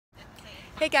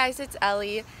Hey guys, it's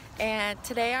Ellie, and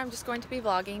today I'm just going to be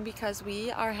vlogging because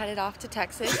we are headed off to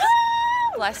Texas,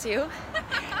 bless you,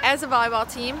 as a volleyball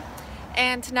team.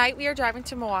 And tonight we are driving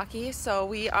to Milwaukee, so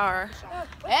we are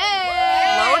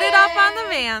loaded up on the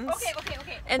vans.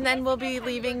 And then we'll be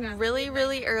leaving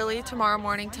really early tomorrow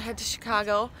morning to head to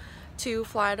Chicago to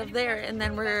fly out of there. And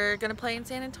then we're going to play in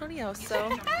San Antonio,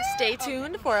 so stay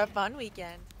tuned for a fun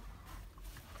weekend.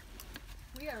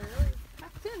 We are really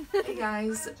packed in. Hey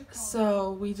guys,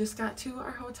 so we just got to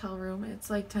our hotel room. It's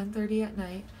like 10:30 at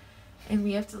night and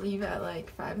we have to leave at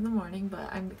like 5 in the morning,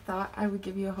 but I thought I would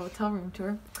give you a hotel room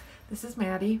tour. This is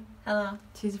Maddie. Hello.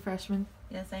 She's a freshman.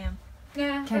 Yes, I am.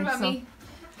 Yeah, what about me?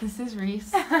 This is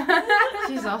Reese.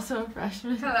 She's also a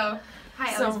freshman. Hello.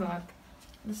 Hi, Ellie's vlog.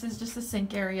 This is just the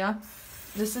sink area.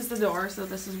 This is the door, so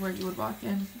this is where you would walk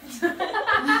in.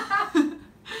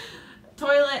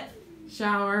 Toilet,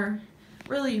 shower,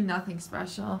 really nothing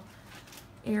special.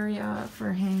 Area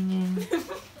for hanging.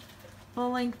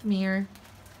 Full-length mirror.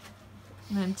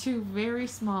 And then 2 very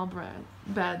small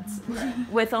beds.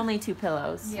 With only 2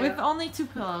 pillows. With only 2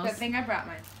 pillows. Good thing I brought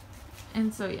mine.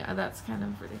 And so yeah, that's kind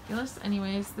of ridiculous.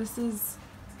 Anyways, this is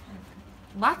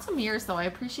lots of mirrors though. I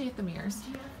appreciate the mirrors.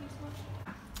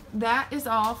 That is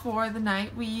all for the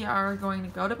night. We are going to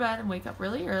go to bed and wake up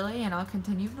really early, and I'll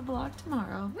continue the vlog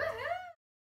tomorrow.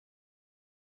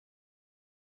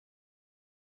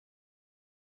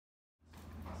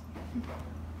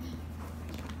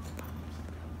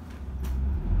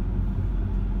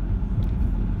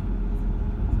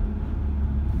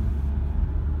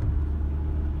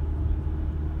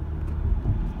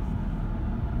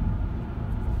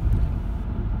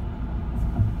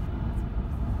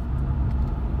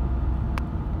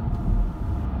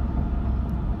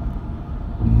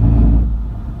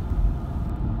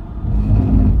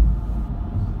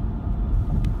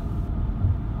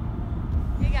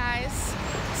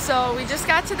 So we just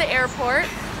got to the airport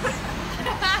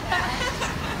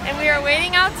and we are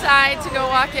waiting outside to go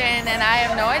walk in, and I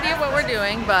have no idea what we're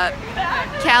doing, but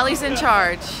Callie's in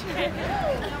charge. You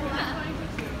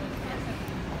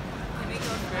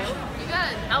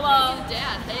got it. Hello.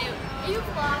 Dad. Hey, are you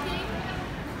vlogging?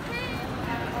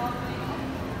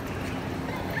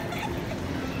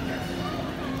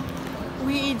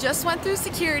 We just went through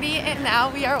security and now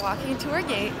we are walking to our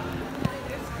gate.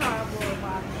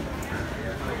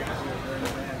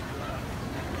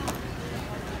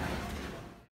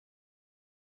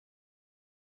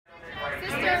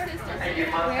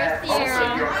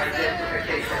 Where's your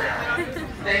identification now.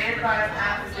 Stand by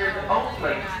passengers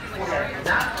only who have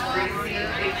not received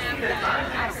a ticket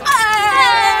assignment.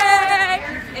 Hey!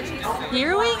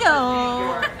 Here we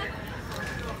go.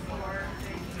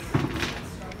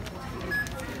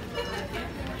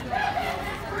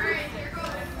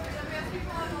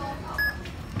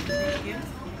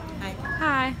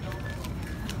 Hi.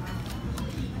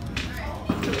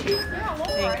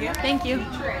 Thank you. Thank you.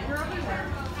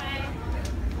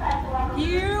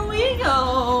 Here we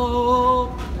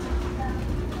go.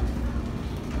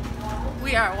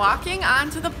 We are walking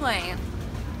onto the plane.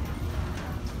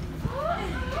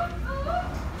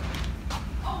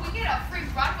 Oh, we get a free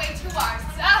runway to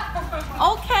ourselves.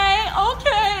 Okay.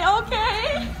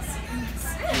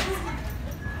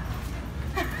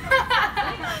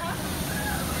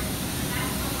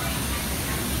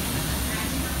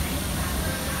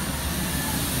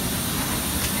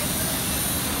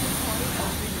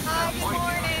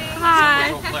 Hi.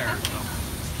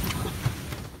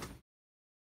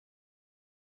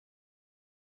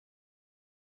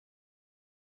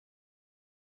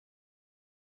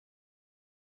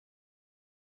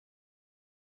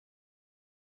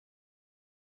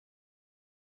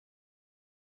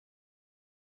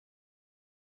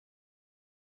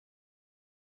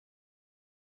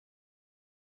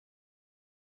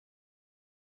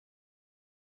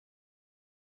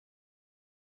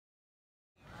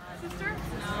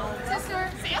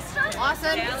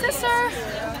 Awesome. Sister,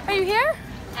 are you here?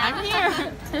 I'm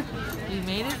here. We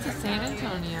made it to San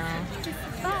Antonio.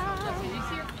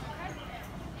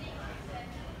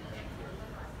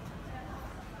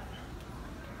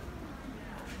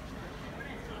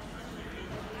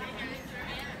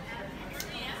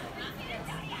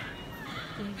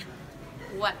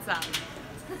 What's up?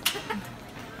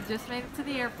 Just made it to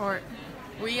the airport.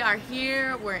 We are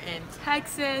here. We're in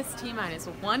Texas. T-minus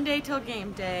 1 day till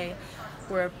game day.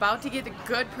 We're about to get a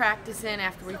good practice in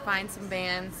after we find some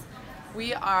bands.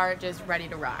 We are just ready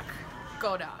to rock.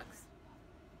 Go Dogs.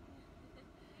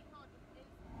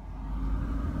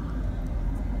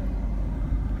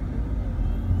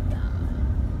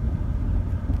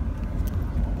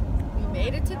 We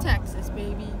made it to Texas,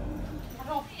 baby.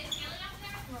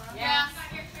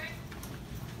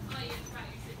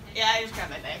 just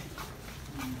grabbed my bag.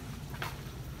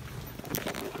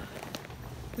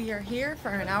 We are here for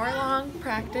an hour-long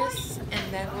practice,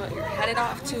 and then we're headed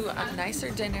off to a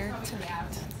nicer dinner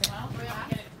tonight.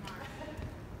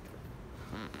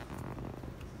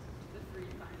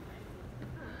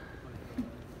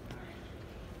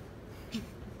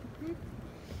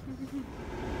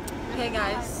 Hey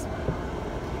guys,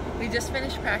 we just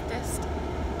finished practice,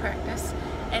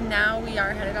 and now we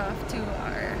are headed off to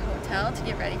our hotel to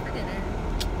get ready for dinner.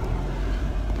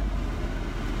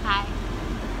 Hi.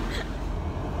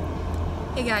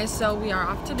 Hey guys, so we are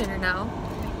off to dinner now.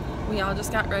 We all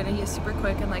just got ready super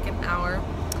quick in like an hour,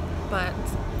 but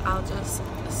I'll just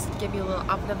give you a little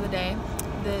outfit of the day.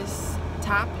 This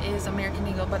top is American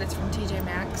Eagle, but it's from TJ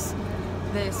Maxx.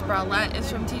 This bralette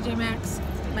is from TJ Maxx.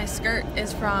 My skirt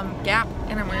is from Gap,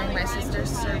 and I'm wearing my sister's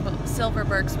silver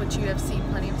Birks, which you have seen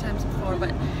plenty of times before,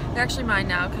 but they're actually mine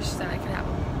now because she said I could have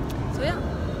them. So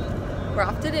yeah, we're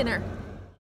off to dinner.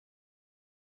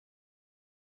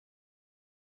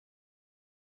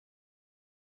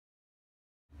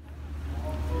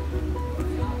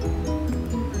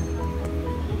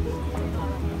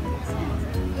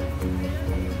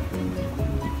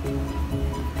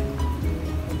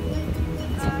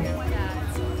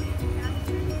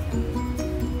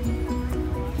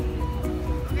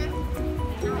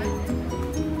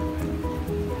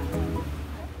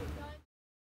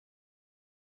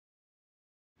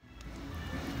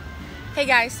 Hey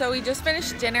guys, so we just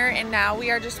finished dinner and now we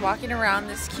are just walking around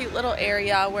this cute little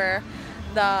area where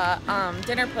the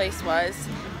dinner place was,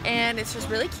 and it's just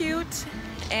really cute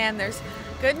and there's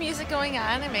good music going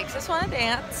on. It makes us want to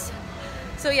dance.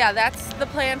 So yeah, that's the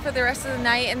plan for the rest of the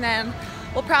night, and then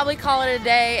we'll probably call it a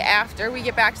day after we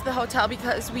get back to the hotel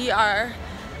because we are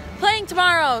playing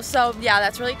tomorrow. So yeah,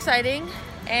 that's really exciting,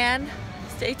 and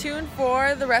stay tuned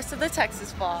for the rest of the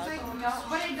Texas vlog.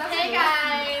 Hey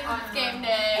guys, it's game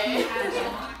day.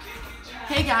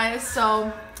 Hey guys,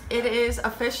 so it is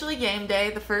officially game day,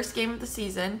 the first game of the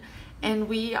season, and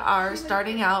we are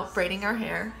starting out braiding our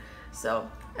hair. So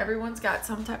everyone's got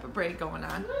some type of braid going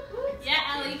on. Yeah,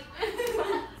 Ellie.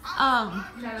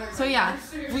 So yeah,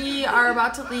 we are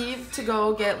about to leave to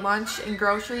go get lunch and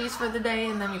groceries for the day,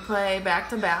 and then we play back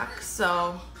to back.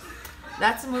 So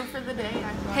that's the move for the day.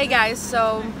 Hey guys,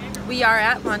 so we are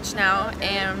at lunch now,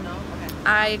 and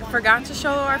I forgot to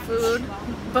show our food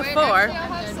before,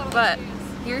 but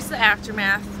here's the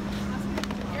aftermath.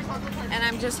 And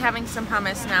I'm just having some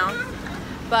hummus now.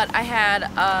 But I had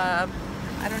I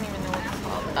don't even know what it's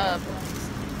called, a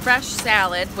fresh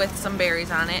salad with some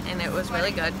berries on it, and it was really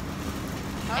good.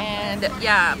 And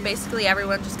yeah, basically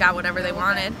everyone just got whatever they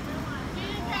wanted.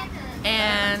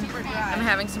 And I'm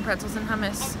having some pretzels and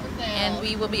hummus, and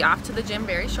we will be off to the gym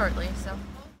very shortly. So.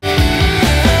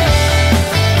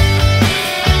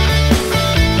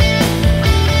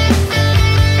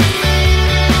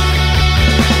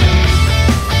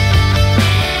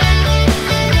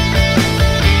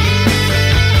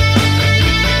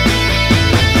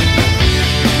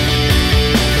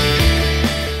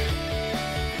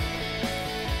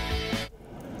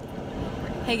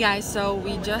 Hey guys, so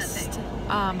we just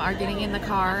are getting in the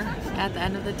car at the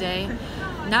end of the day.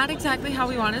 Not exactly how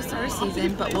we want to start our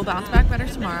season, but we'll bounce back better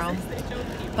tomorrow.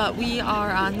 But we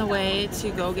are on the way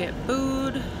to go get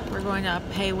food. We're going to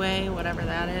Payway, whatever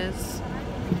that is.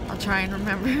 I'll try and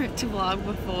remember to vlog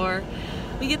before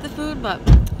we get the food, but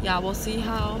yeah, we'll see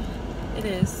how it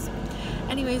is.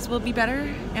 Anyways, we'll be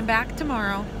better and back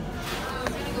tomorrow.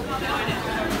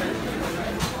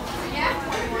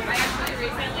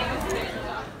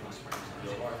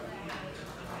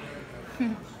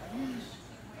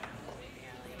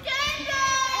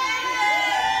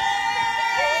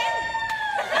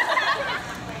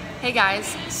 Hey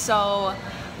guys, so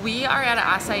we are at an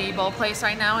acai bowl place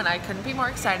right now, and I couldn't be more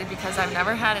excited because I've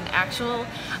never had an actual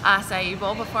acai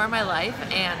bowl before in my life,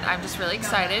 and I'm just really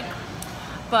excited.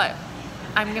 But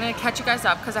I'm gonna catch you guys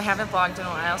up because I haven't vlogged in a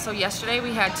while. So yesterday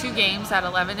we had 2 games at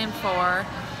 11 and 4,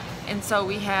 and so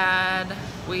we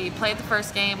played the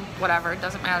first game, whatever, it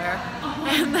doesn't matter.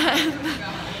 And then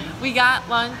we got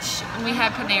lunch and we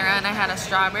had Panera, and I had a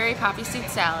strawberry poppy seed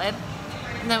salad.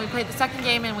 And then we played the second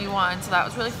game and we won, so that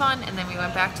was really fun. And then we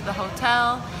went back to the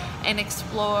hotel and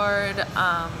explored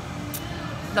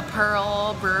the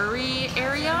Pearl Brewery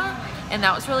area, and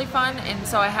that was really fun. And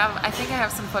so I think I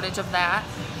have some footage of that.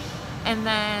 And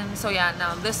then, so yeah,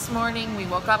 now this morning we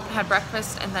woke up, had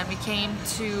breakfast, and then we came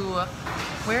to,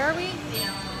 where are we?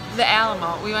 The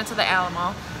Alamo. We went to the Alamo,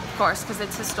 of course, because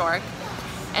it's historic.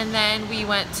 And then we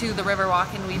went to the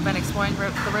Riverwalk, and we've been exploring the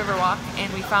Riverwalk,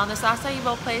 and we found this acai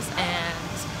bowl place, and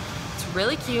it's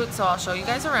really cute, so I'll show you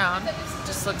guys around.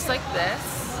 Just looks like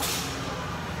this.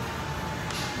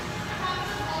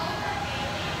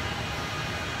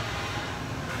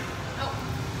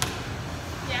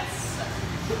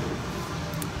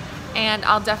 And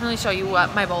I'll definitely show you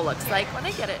what my bowl looks like when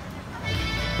I get it.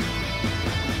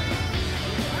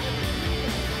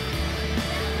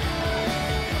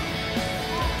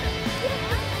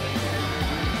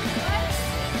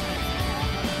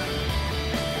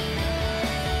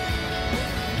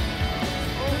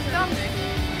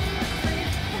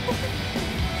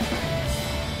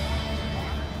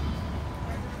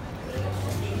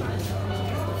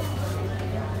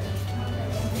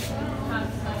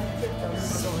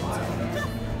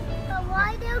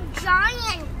 Why they're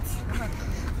giant?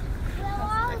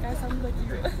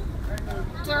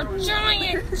 They're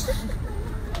giant.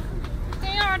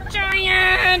 They are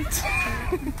giant.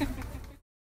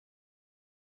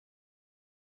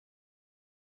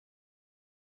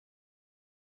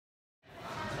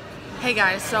 Hey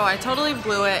guys, so I totally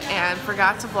blew it and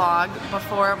forgot to vlog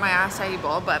before my acai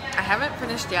bowl, but I haven't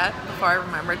finished yet before I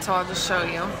remembered, so I'll just show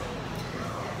you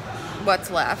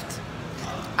what's left.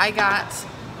 I got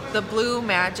the blue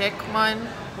magic one,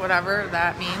 whatever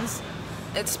that means.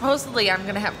 It's supposedly I'm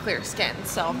gonna have clear skin,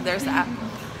 so there's that.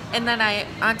 And then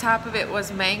on top of it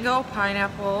was mango,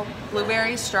 pineapple,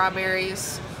 blueberries,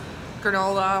 strawberries,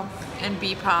 granola, and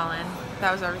bee pollen.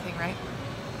 That was everything, right?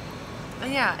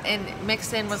 And yeah, and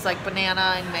mixed in was like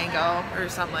banana and mango or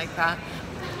something like that.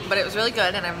 But it was really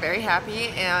good and I'm very happy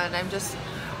and I'm just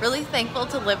really thankful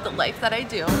to live the life that I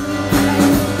do.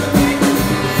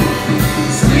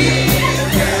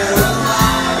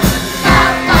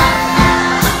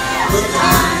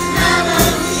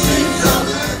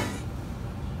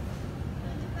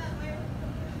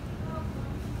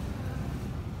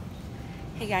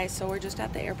 Hey guys, so we're just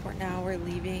at the airport now. We're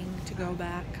leaving to go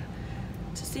back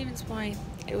to Stevens Point.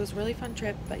 It was a really fun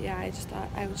trip, but yeah, I just thought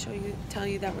I would tell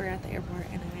you that we're at the airport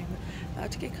and I'm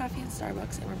about to get coffee in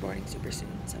Starbucks and we're boarding super soon.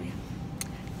 So yeah,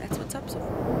 that's what's up so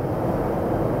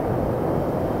far.